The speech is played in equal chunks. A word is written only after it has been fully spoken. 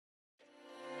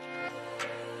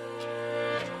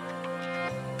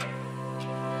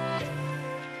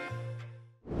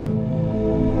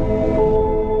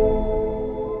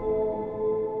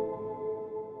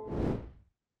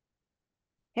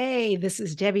this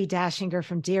is Debbie Dachinger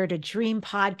from Dare to Dream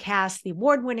podcast, the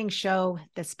award-winning show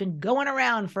that's been going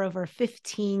around for over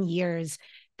 15 years.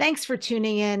 Thanks for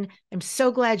tuning in. I'm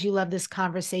so glad you love this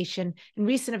conversation. In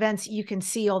recent events, you can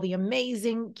see all the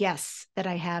amazing guests that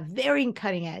I have, very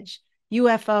cutting edge,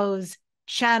 UFOs,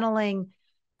 channeling,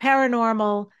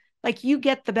 paranormal. Like, you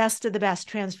get the best of the best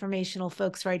transformational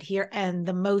folks right here, and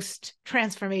the most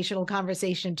transformational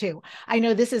conversation too. I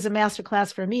know this is a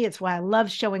masterclass for me. It's why I love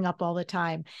showing up all the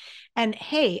time. And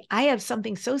hey, I have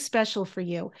something so special for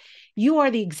you. You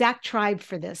are the exact tribe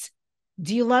for this.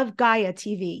 Do you love Gaia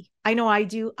TV? I know I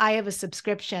do. I have a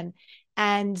subscription,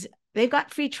 and they've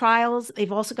got free trials.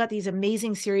 They've also got these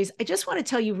amazing series. I just want to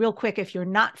tell you real quick, if you're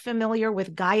not familiar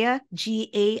with Gaia,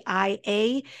 Gaia,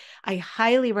 I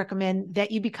highly recommend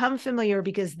that you become familiar,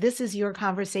 because this is your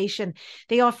conversation.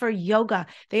 They offer yoga.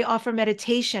 They offer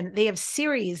meditation. They have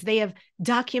series. They have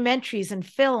documentaries and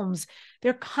films.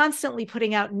 They're constantly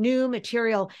putting out new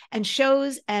material and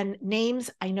shows and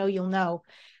names I know you'll know.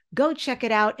 Go check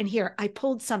it out. And here, I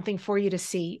pulled something for you to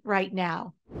see right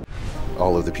now.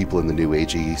 All of the people in the New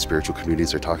Agey spiritual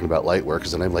communities are talking about light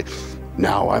workers, and I'm like,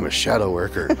 now I'm a shadow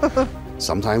worker.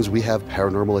 Sometimes we have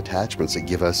paranormal attachments that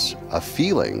give us a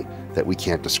feeling that we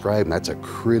can't describe, and that's a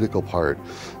critical part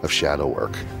of shadow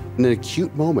work. In an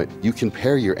acute moment, you can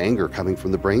pair your anger coming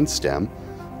from the brainstem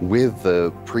with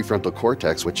the prefrontal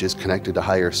cortex, which is connected to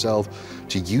higher self,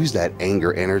 to use that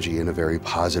anger energy in a very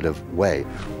positive way.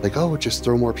 Like, oh, just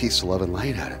throw more peace, love, and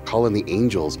light at it. Call in the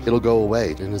angels, it'll go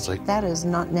away. And it's like, that is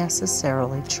not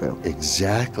necessarily true.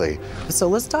 Exactly. So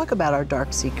let's talk about our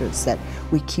dark secrets that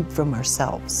we keep from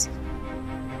ourselves.